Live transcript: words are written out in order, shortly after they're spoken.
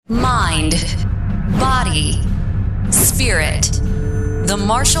body, spirit. The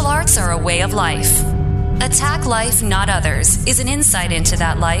martial arts are a way of life. Attack Life, Not Others is an insight into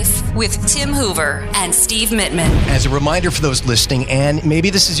that life with Tim Hoover and Steve Mittman. As a reminder for those listening, and maybe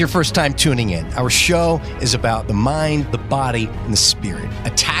this is your first time tuning in, our show is about the mind, the body, and the spirit.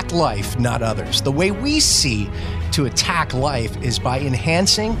 Attack life, not others. The way we see to attack life is by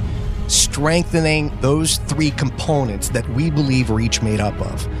enhancing, strengthening those three components that we believe are each made up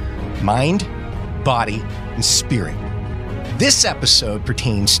of: mind, body, and spirit. This episode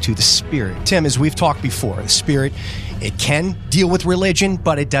pertains to the spirit. Tim, as we've talked before, the spirit, it can deal with religion,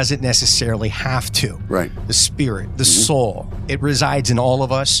 but it doesn't necessarily have to. Right. The spirit, the soul, it resides in all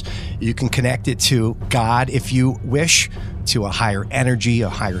of us. You can connect it to God if you wish, to a higher energy, a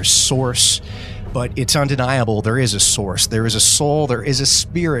higher source. But it's undeniable there is a source. There is a soul. There is a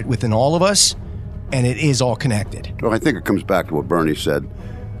spirit within all of us, and it is all connected. Well, I think it comes back to what Bernie said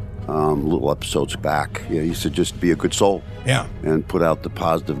little episodes back. Yeah, he said just be a good soul. Yeah. And put out the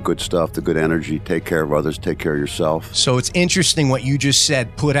positive, good stuff, the good energy, take care of others, take care of yourself. So it's interesting what you just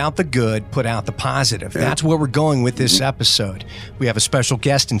said. Put out the good, put out the positive. Yeah. That's where we're going with this episode. We have a special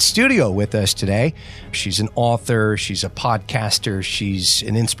guest in studio with us today. She's an author. She's a podcaster. She's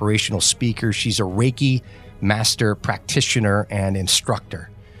an inspirational speaker. She's a Reiki master practitioner and instructor.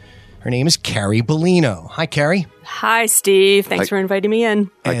 Her name is Carrie Bellino. Hi, Carrie. Hi, Steve. Thanks for inviting me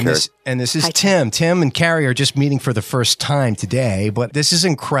in. Hi, Carrie. This is Tim. Tim and Carrie are just meeting for the first time today, but this is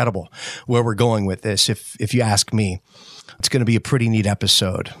incredible where we're going with this. If you ask me, it's going to be a pretty neat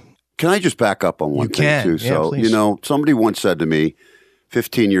episode. Can I just back up on one thing, too? Yeah, please. Somebody once said to me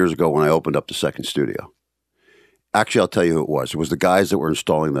 15 years ago when I opened up the second studio, actually, I'll tell you who it was. It was the guys that were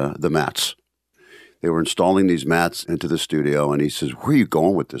installing the mats. They were installing these mats into the studio, and he says, "Where are you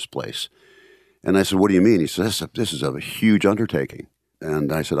going with this place?" And I said, "What do you mean?" He says, "This is a huge undertaking."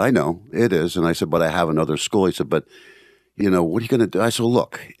 And I said, "I know, it is." And I said, "But I have another school." He said, "But, what are you going to do?" I said,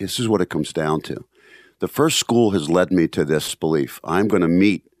 "Look, this is what it comes down to. The first school has led me to this belief. I'm going to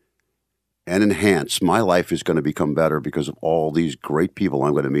meet and enhance. My life is going to become better because of all these great people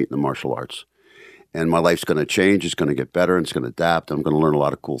I'm going to meet in the martial arts. And my life's going to change. It's going to get better, and it's going to adapt. I'm going to learn a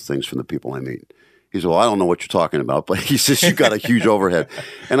lot of cool things from the people I meet." He said, "Well, I don't know what you're talking about," but he says, "You got a huge overhead."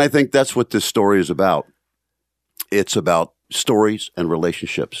 And I think that's what this story is about. It's about stories and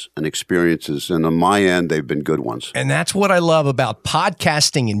relationships and experiences. And on my end, they've been good ones. And that's what I love about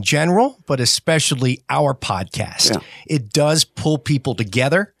podcasting in general, but especially our podcast. Yeah. It does pull people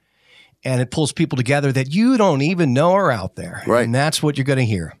together, and it pulls people together that you don't even know are out there. Right. And that's what you're going to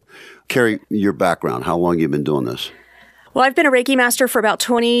hear. Carrie, your background, how long have you been doing this? Well, I've been a Reiki master for about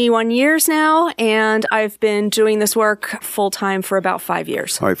 21 years now, and I've been doing this work full-time for about 5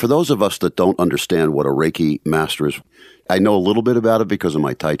 years. All right. For those of us that don't understand what a Reiki master is, I know a little bit about it because of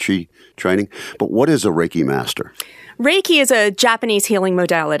my Tai Chi training, but what is a Reiki master? Reiki is a Japanese healing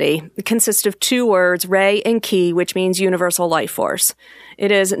modality. It consists of two words, Rei and Ki, which means universal life force.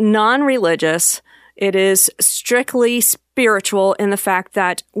 It is non-religious. It is strictly spiritual in the fact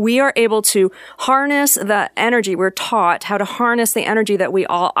that we are able to harness the energy. We're taught how to harness the energy that we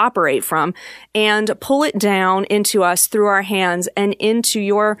all operate from and pull it down into us through our hands and into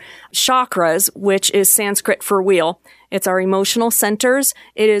your chakras, which is Sanskrit for wheel. It's our emotional centers.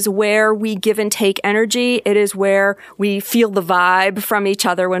 It is where we give and take energy. It is where we feel the vibe from each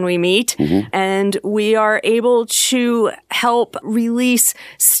other when we meet. Mm-hmm. And we are able to help release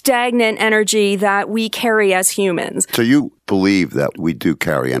stagnant energy that we carry as humans. So you believe that we do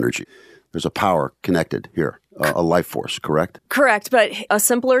carry energy. There's a power connected here. A life force, correct? Correct, but a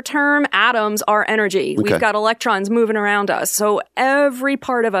simpler term, atoms are energy. Okay. We've got electrons moving around us. So every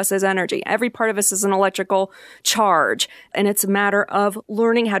part of us is energy. Every part of us is an electrical charge. And it's a matter of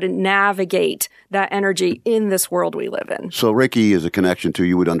learning how to navigate that energy in this world we live in. So Reiki is a connection to,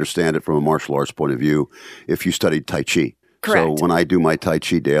 you would understand it from a martial arts point of view if you studied Tai Chi. Correct. So when I do my Tai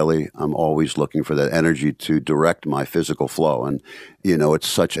Chi daily, I'm always looking for that energy to direct my physical flow. And, it's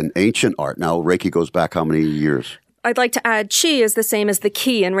such an ancient art. Now, Reiki goes back how many years? I'd like to add Qi is the same as the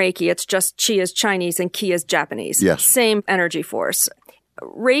Ki in Reiki. It's just Qi is Chinese and Ki is Japanese. Yes. Same energy force.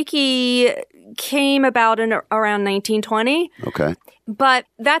 Reiki came about in around 1920. Okay. But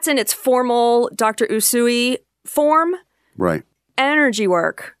that's in its formal Dr. Usui form. Right. Energy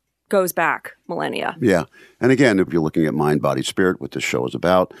work goes back millennia. Yeah. And again, if you're looking at mind, body, spirit, what this show is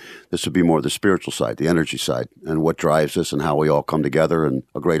about, this would be more the spiritual side, the energy side, and what drives us and how we all come together and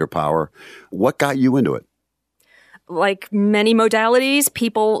a greater power. What got you into it? Like many modalities,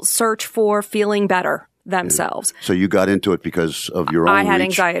 people search for feeling better themselves. So you got into it because of your own I had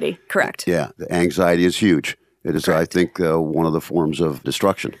reach. anxiety, correct. Yeah. The anxiety is huge. It is, correct. I think, one of the forms of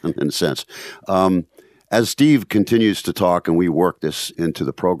destruction in a sense. As Steve continues to talk and we work this into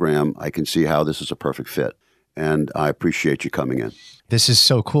the program, I can see how this is a perfect fit. And I appreciate you coming in. This is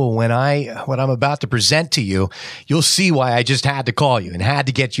so cool. What I'm about to present to you, you'll see why I just had to call you and had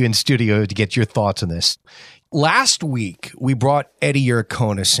to get you in studio to get your thoughts on this. Last week, we brought Eddie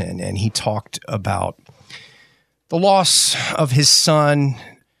Urakonis in, and he talked about the loss of his son,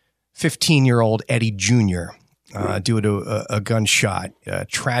 15-year-old Eddie Jr., due to a gunshot,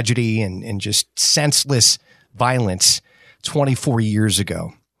 tragedy and just senseless violence 24 years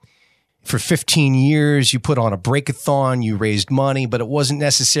ago. For 15 years, you put on a breakathon, you raised money, but it wasn't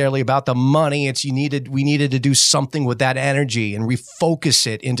necessarily about the money. We needed to do something with that energy and refocus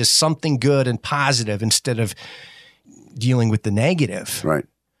it into something good and positive instead of dealing with the negative. Right.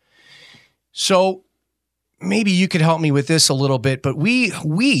 So maybe you could help me with this a little bit, but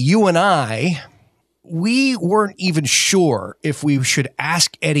you and I, we weren't even sure if we should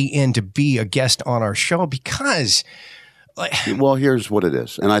ask Eddie in to be a guest on our show because... Well, here's what it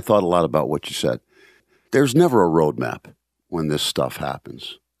is. And I thought a lot about what you said. There's never a roadmap when this stuff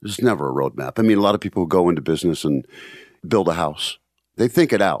happens. There's never a roadmap. I mean, a lot of people who go into business and build a house, they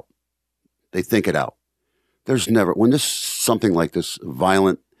think it out. There's never, when this something like this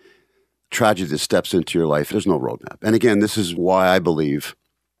violent tragedy that steps into your life, there's no roadmap. And again, this is why I believe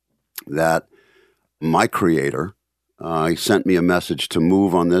that my creator sent me a message to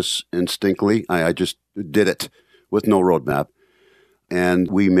move on this instinctively. I just did it with no roadmap.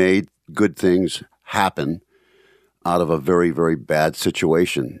 And we made good things happen out of a very, very bad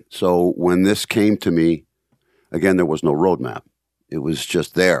situation. So when this came to me, again, there was no roadmap. It was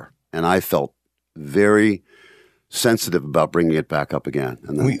just there. And I felt very sensitive about bringing it back up again.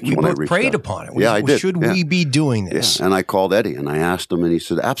 And then we both prayed upon it. I did. Should we be doing this? Yeah. And I called Eddie and I asked him and he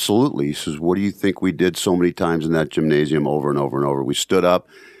said, absolutely. He says, what do you think we did so many times in that gymnasium over and over and over? We stood up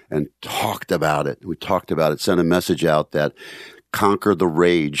and talked about it. Sent a message out that conquer the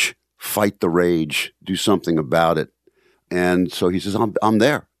rage, fight the rage, do something about it. And so he says, I'm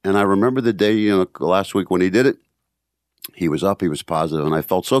there. And I remember the day, last week when he did it, he was up, he was positive, and I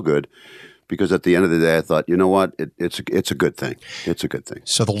felt so good. Because at the end of the day, I thought, you know what? It's a good thing. It's a good thing.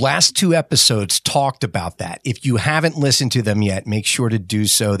 So the last two episodes talked about that. If you haven't listened to them yet, make sure to do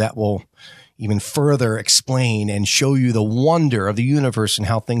so. That will even further explain and show you the wonder of the universe and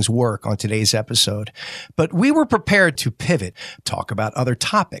how things work on today's episode. But we were prepared to pivot, talk about other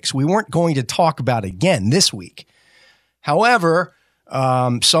topics. We weren't going to talk about it again this week. However,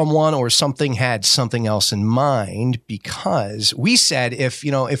 someone or something had something else in mind because we said if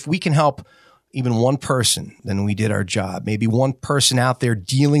we can help even one person, then we did our job. Maybe one person out there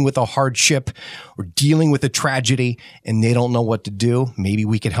dealing with a hardship or dealing with a tragedy and they don't know what to do. Maybe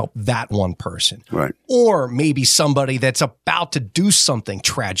we could help that one person. Right. Or maybe somebody that's about to do something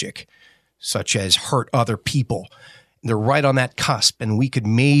tragic, such as hurt other people. They're right on that cusp and we could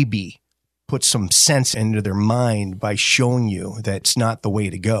maybe put some sense into their mind by showing you that it's not the way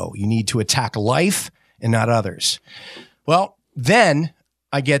to go. You need to attack life and not others. Well, then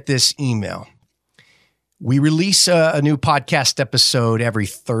I get this email. We release a new podcast episode every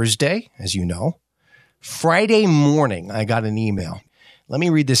Thursday, as you know. Friday morning, I got an email. Let me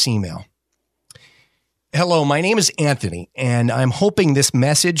read this email. Hello, my name is Anthony, and I'm hoping this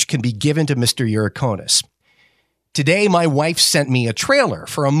message can be given to Mr. Urakonis. Today, my wife sent me a trailer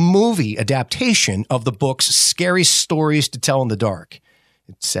for a movie adaptation of the book's Scary Stories to Tell in the Dark.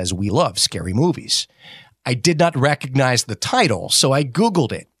 It says we love scary movies. I did not recognize the title, so I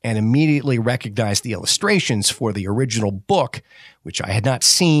Googled it and immediately recognized the illustrations for the original book, which I had not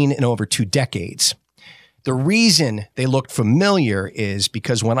seen in over 2 decades. The reason they looked familiar is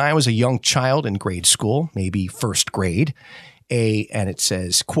because when I was a young child in grade school, maybe first grade, and it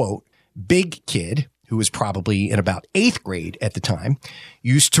says, quote, big kid, who was probably in about 8th grade at the time,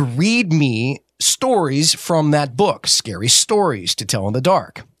 used to read me stories from that book, Scary Stories to Tell in the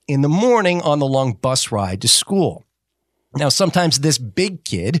Dark, in the morning on the long bus ride to school. Now, sometimes this big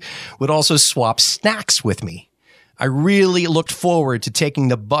kid would also swap snacks with me. I really looked forward to taking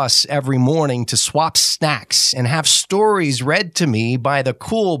the bus every morning to swap snacks and have stories read to me by the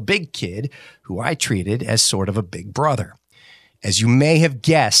cool big kid who I treated as sort of a big brother. As you may have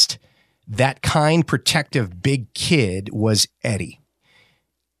guessed, that kind, protective big kid was Eddie.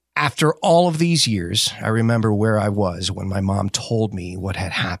 After all of these years, I remember where I was when my mom told me what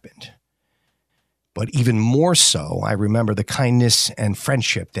had happened. But even more so, I remember the kindness and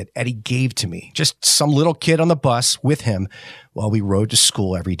friendship that Eddie gave to me, just some little kid on the bus with him while we rode to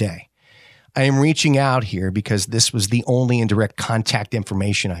school every day. I am reaching out here because this was the only indirect contact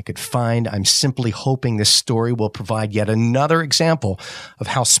information I could find. I'm simply hoping this story will provide yet another example of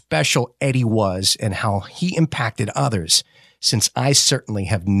how special Eddie was and how he impacted others, since I certainly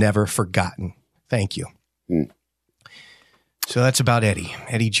have never forgotten. Thank you. So that's about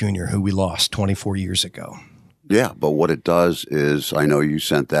Eddie Jr., who we lost 24 years ago. Yeah, but what it does is, I know you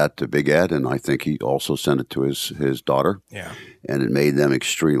sent that to Big Ed, and I think he also sent it to his daughter. Yeah. And it made them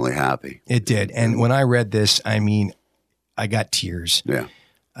extremely happy. It did. And when I read this, I mean, I got tears. Yeah.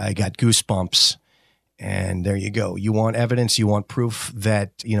 I got goosebumps. And there you go. You want evidence, you want proof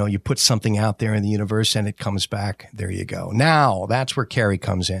that, you put something out there in the universe and it comes back. There you go. Now, that's where Carrie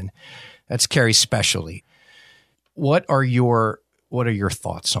comes in. That's Carrie's specialty. What are your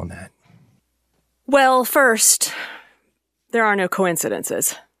thoughts on that? Well, first, there are no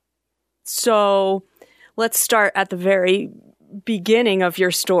coincidences. So let's start at the very beginning of your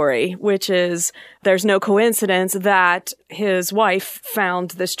story, which is there's no coincidence that his wife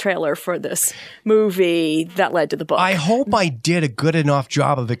found this trailer for this movie that led to the book. I hope I did a good enough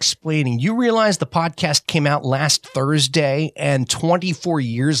job of explaining. You realize the podcast came out last Thursday, and 24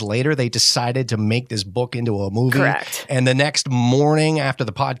 years later, they decided to make this book into a movie. Correct. And the next morning after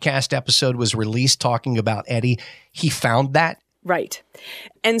the podcast episode was released talking about Eddie, he found that. Right.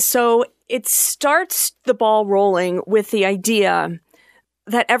 And so it starts the ball rolling with the idea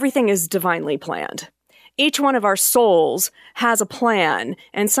that everything is divinely planned. Each one of our souls has a plan,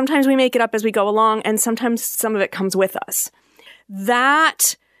 and sometimes we make it up as we go along, and sometimes some of it comes with us.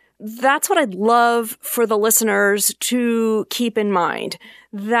 That's what I'd love for the listeners to keep in mind,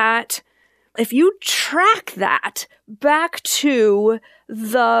 that if you track that back to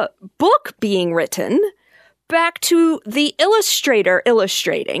the book being written, back to the illustrator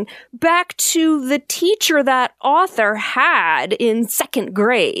illustrating, back to the teacher that author had in second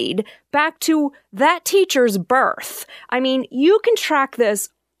grade, back to that teacher's birth. I mean, you can track this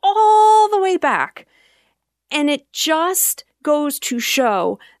all the way back. And it just goes to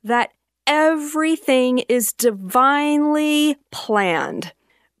show that everything is divinely planned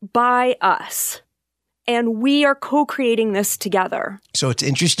by us. And we are co-creating this together. So it's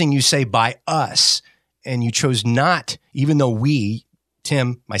interesting you say by us. And you chose not, even though we,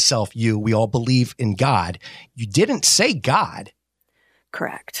 Tim, myself, you, we all believe in God, you didn't say God.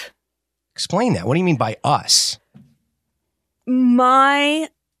 Correct. Explain that. What do you mean by us? My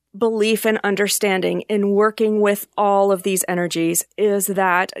belief and understanding in working with all of these energies is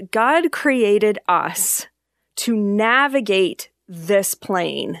that God created us to navigate this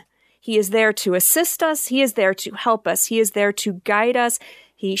plane. He is there to assist us. He is there to help us. He is there to guide us.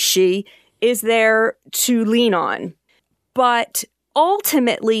 She is there to lean on. But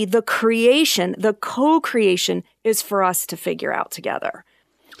ultimately, the creation, the co-creation, is for us to figure out together.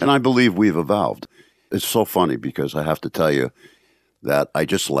 And I believe we've evolved. It's so funny because I have to tell you that I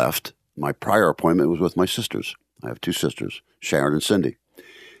just left. My prior appointment was with my sisters. I have two sisters, Sharon and Cindy.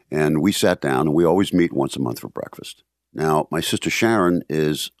 And we sat down, and we always meet once a month for breakfast. Now, my sister Sharon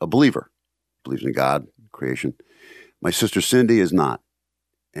is a believer, believes in God, creation. My sister Cindy is not.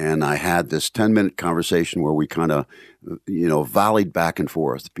 And I had this 10-minute conversation where we kind of, volleyed back and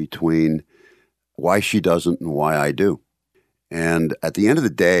forth between why she doesn't and why I do. And at the end of the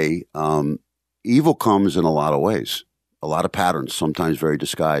day, evil comes in a lot of ways, a lot of patterns, sometimes very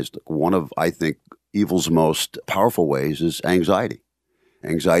disguised. One of, I think, evil's most powerful ways is anxiety.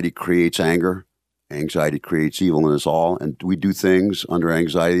 Anxiety creates anger. Anxiety creates evil in us all. And we do things under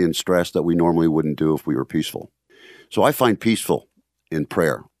anxiety and stress that we normally wouldn't do if we were peaceful. So I find peaceful in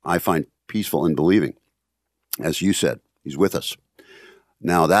prayer. I find peaceful in believing. As you said, he's with us.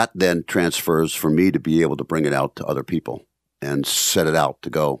 Now that then transfers for me to be able to bring it out to other people and set it out to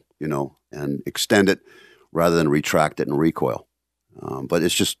go, and extend it rather than retract it and recoil. But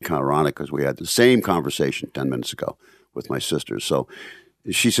it's just kind of ironic because we had the same conversation 10 minutes ago with my sisters. So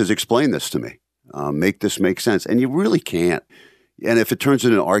she says, explain this to me. Make this make sense. And you really can't. And if it turns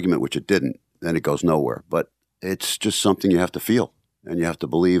into an argument, which it didn't, then it goes nowhere. But it's just something you have to feel. And you have to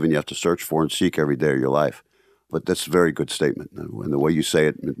believe and you have to search for and seek every day of your life. But that's a very good statement. And the way you say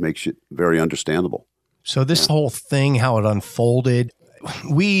it, it makes it very understandable. So this whole thing, how it unfolded,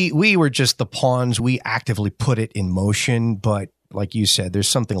 we were just the pawns. We actively put it in motion. But like you said, there's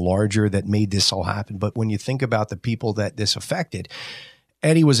something larger that made this all happen. But when you think about the people that this affected,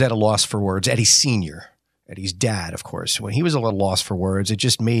 Eddie was at a loss for words. Eddie Sr., Eddie's dad, of course. When he was a little lost for words, it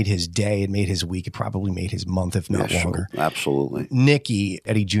just made his day. It made his week. It probably made his month, if not longer. Sure. Absolutely. Nikki,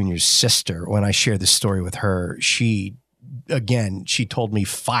 Eddie Jr.'s sister, when I shared this story with her, she told me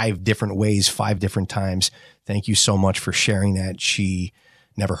 5 different ways, 5 different times. Thank you so much for sharing that. She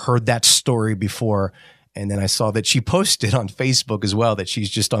Never heard that story before. And then I saw that she posted on Facebook as well that she's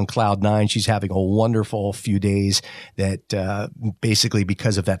just on cloud nine. She's having a wonderful few days that basically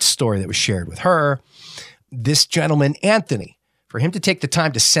because of that story that was shared with her. This gentleman, Anthony, for him to take the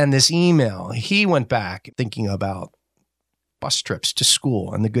time to send this email, he went back thinking about bus trips to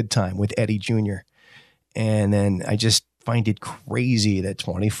school and the good time with Eddie Jr. And then I just find it crazy that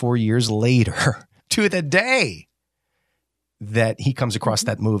 24 years later, to the day, that he comes across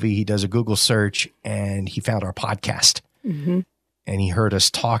that movie, he does a Google search, and he found our podcast. Mm-hmm. And he heard us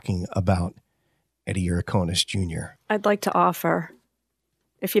talking about Eddie Iraconis Jr. I'd like to offer,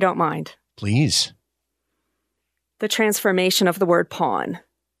 if you don't mind. Please. The transformation of the word pawn.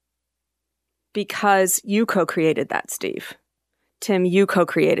 Because you co-created that, Steve. Tim, you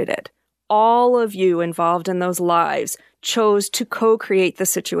co-created it. All of you involved in those lives chose to co-create the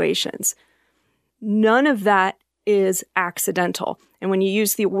situations. None of that is accidental. And when you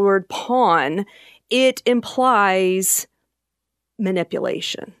use the word pawn, it implies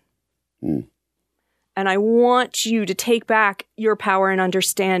manipulation. Mm. And I want you to take back your power and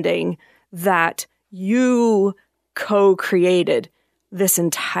understanding that you co-created this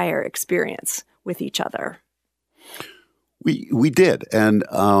entire experience with each other. We did. And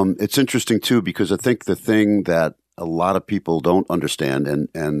it's interesting, too, because I think the thing that a lot of people don't understand,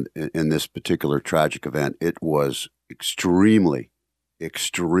 and in this particular tragic event, it was extremely,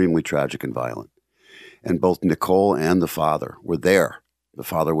 extremely tragic and violent. And both Nicole and the father were there. The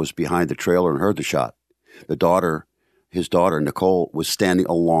father was behind the trailer and heard the shot. His daughter, Nicole, was standing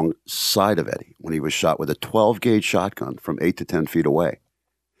alongside of Eddie when he was shot with a 12-gauge shotgun from 8 to 10 feet away.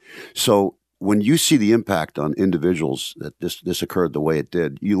 So when you see the impact on individuals that this occurred the way it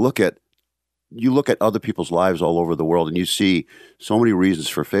did, you look at other people's lives all over the world and you see so many reasons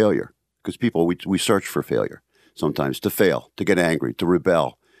for failure. Because people, we search for failure sometimes, to fail, to get angry, to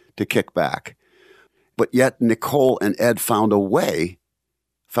rebel, to kick back. But yet Nicole and Ed found a way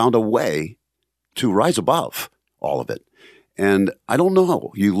to rise above all of it. And I don't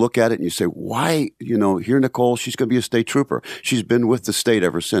know. You look at it and you say, why, here Nicole, she's going to be a state trooper. She's been with the state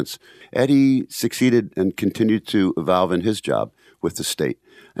ever since. Eddie succeeded and continued to evolve in his job with the state.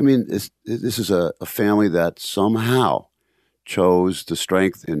 I mean, this is a family that somehow chose the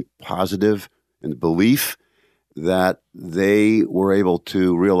strength and positive and belief that they were able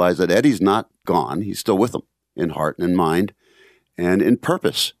to realize that Eddie's not gone. He's still with them in heart and in mind and in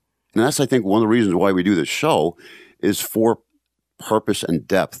purpose. And that's, I think, one of the reasons why we do this show is for purpose and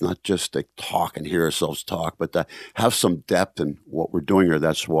depth, not just to talk and hear ourselves talk, but to have some depth in what we're doing here.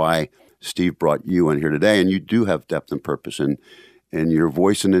 That's why Steve brought you in here today. And you do have depth and purpose in your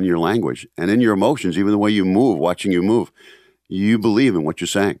voice and in your language and in your emotions, even the way you move, watching you move. You believe in what you're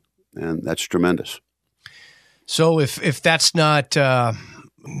saying, and that's tremendous. So if that's not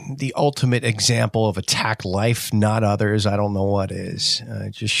the ultimate example of attack life, not others, I don't know what is.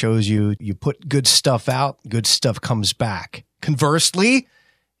 It just shows you put good stuff out, good stuff comes back. Conversely,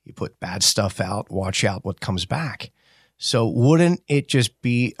 you put bad stuff out, watch out what comes back. So wouldn't it just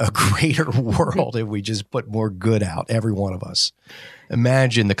be a greater world if we just put more good out, every one of us?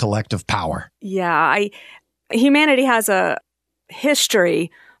 Imagine the collective power. Yeah, humanity has a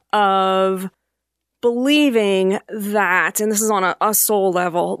history of believing that, and this is on a soul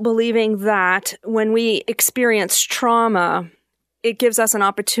level, believing that when we experience trauma, it gives us an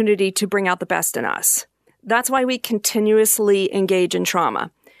opportunity to bring out the best in us. That's why we continuously engage in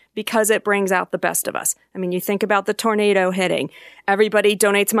trauma, because it brings out the best of us. I mean, you think about the tornado hitting. Everybody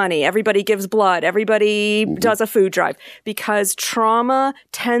donates money. Everybody gives blood. Everybody does a food drive, because trauma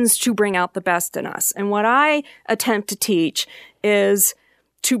tends to bring out the best in us. And what I attempt to teach is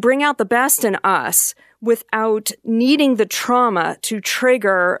to bring out the best in us without needing the trauma to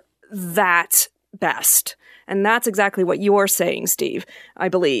trigger that best. And that's exactly what you're saying, Steve, I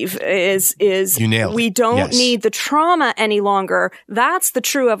believe, is you nailed it. We don't need the trauma any longer. That's the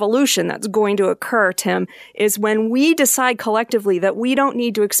true evolution that's going to occur, Tim, is when we decide collectively that we don't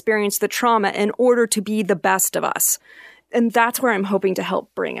need to experience the trauma in order to be the best of us. And that's where I'm hoping to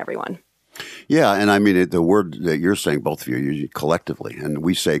help bring everyone. Yeah, and I mean, the word that you're saying, both of you collectively, and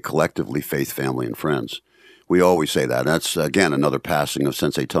we say collectively, faith, family, and friends. We always say that. That's, again, another passing of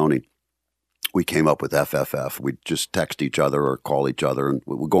Sensei Tony. We came up with FFF. We'd just text each other or call each other, and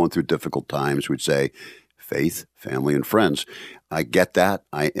we're going through difficult times. We'd say faith, family, and friends. I get that.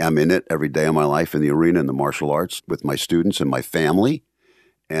 I am in it every day of my life in the arena in the martial arts with my students and my family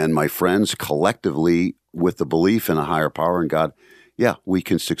and my friends collectively with the belief in a higher power in God. Yeah, we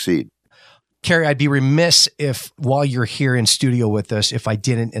can succeed. Carrie, I'd be remiss if while you're here in studio with us, if I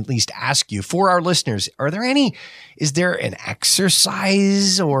didn't at least ask you, for our listeners, is there an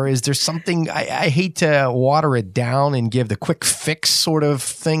exercise or is there something, I hate to water it down and give the quick fix sort of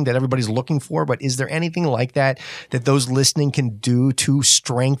thing that everybody's looking for, but is there anything like that those listening can do to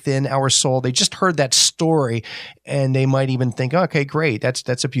strengthen our soul? They just heard that story and they might even think, okay, great,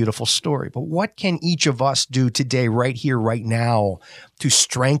 that's a beautiful story. But what can each of us do today, right here, right now, to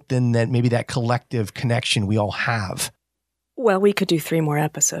strengthen that collective connection we all have? Well, we could do 3 more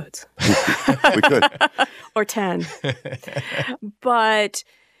episodes. We could. Or 10. But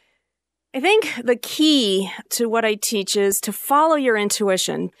I think the key to what I teach is to follow your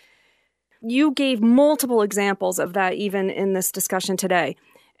intuition. You gave multiple examples of that even in this discussion today.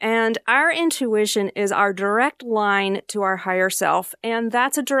 And our intuition is our direct line to our higher self. And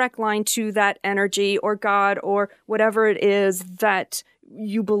that's a direct line to that energy or God or whatever it is that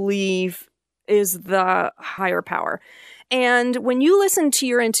you believe is the higher power. And when you listen to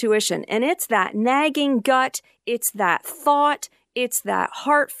your intuition, and it's that nagging gut, it's that thought, it's that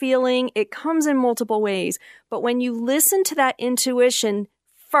heart feeling, it comes in multiple ways. But when you listen to that intuition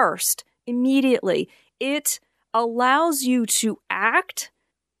first, immediately, it allows you to act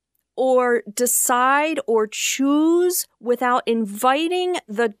or decide or choose without inviting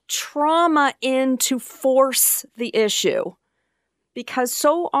the trauma in to force the issue. Because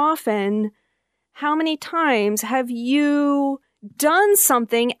so often, how many times have you done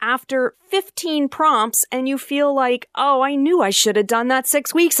something after 15 prompts and you feel like, oh, I knew I should have done that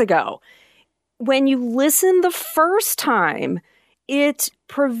 6 weeks ago? When you listen the first time, it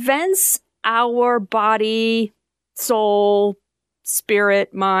prevents our body, soul,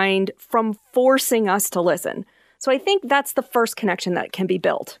 spirit, mind from forcing us to listen. So I think that's the first connection that can be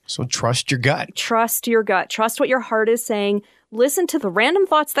built. So trust your gut. Trust your gut. Trust what your heart is saying. Listen to the random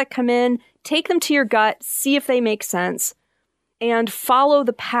thoughts that come in, take them to your gut, see if they make sense, and follow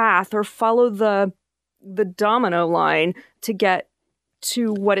the path or follow the domino line to get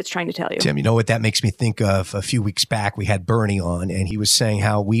to what it's trying to tell you. Tim, you know what that makes me think of? A few weeks back, we had Bernie on, and he was saying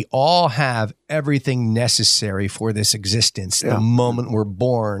how we all have everything necessary for this existence the moment we're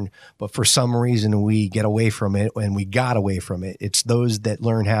born, but for some reason we get away from it and we got away from it. It's those that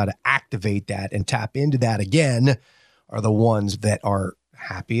learn how to activate that and tap into that again are the ones that are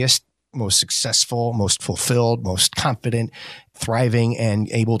happiest, most successful, most fulfilled, most confident, thriving, and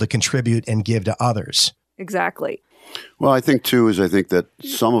able to contribute and give to others. Exactly. Well, I think that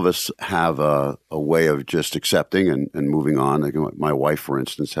some of us have a way of just accepting and moving on. Like my wife, for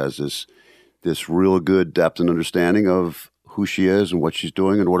instance, has this real good depth and understanding of who she is and what she's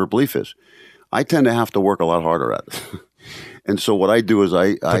doing and what her belief is. I tend to have to work a lot harder at it. And so what I do is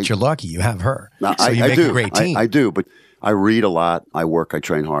But you're lucky you have her. Now, so you make a great team. I do, but I read a lot. I work. I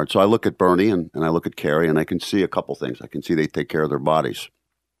train hard. So I look at Bernie and I look at Carrie, and I can see a couple things. I can see they take care of their bodies.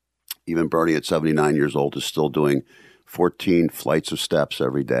 Even Bernie at 79 years old is still doing 14 flights of steps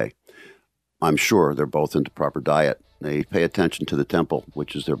every day. I'm sure they're both into proper diet. They pay attention to the temple,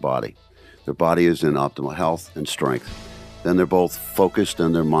 which is their body. Their body is in optimal health and strength. Then they're both focused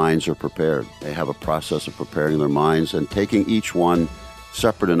and their minds are prepared. They have a process of preparing their minds and taking each one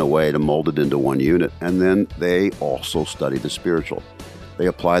separate in a way to mold it into one unit. And then they also study the spiritual. They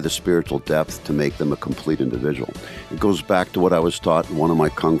apply the spiritual depth to make them a complete individual. It goes back to what I was taught in one of my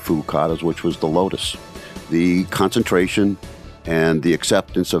Kung Fu katas, which was the lotus. The concentration and the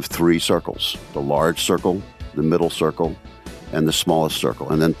acceptance of 3 circles, the large circle, the middle circle, and the smallest circle,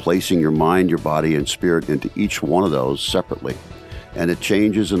 and then placing your mind, your body, and spirit into each one of those separately. And it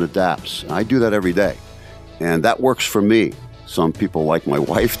changes and adapts. I do that every day. And that works for me. Some people, like my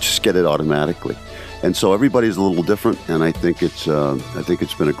wife, just get it automatically. And so everybody's a little different, and I think it's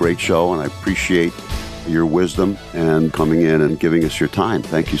been a great show, and I appreciate your wisdom and coming in and giving us your time.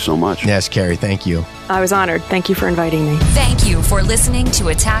 Thank you so much. Yes, Carrie, thank you. I was honored. Thank you for inviting me. Thank you for listening to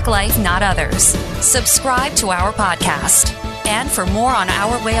Attack Life, Not Others. Subscribe to our podcast. And for more on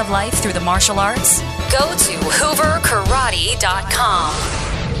our way of life through the martial arts, go to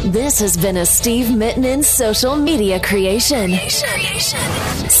hooverkarate.com. This has been a Steve Mittinen social media creation.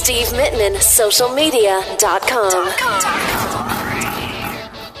 SteveMittenensocialmedia.com.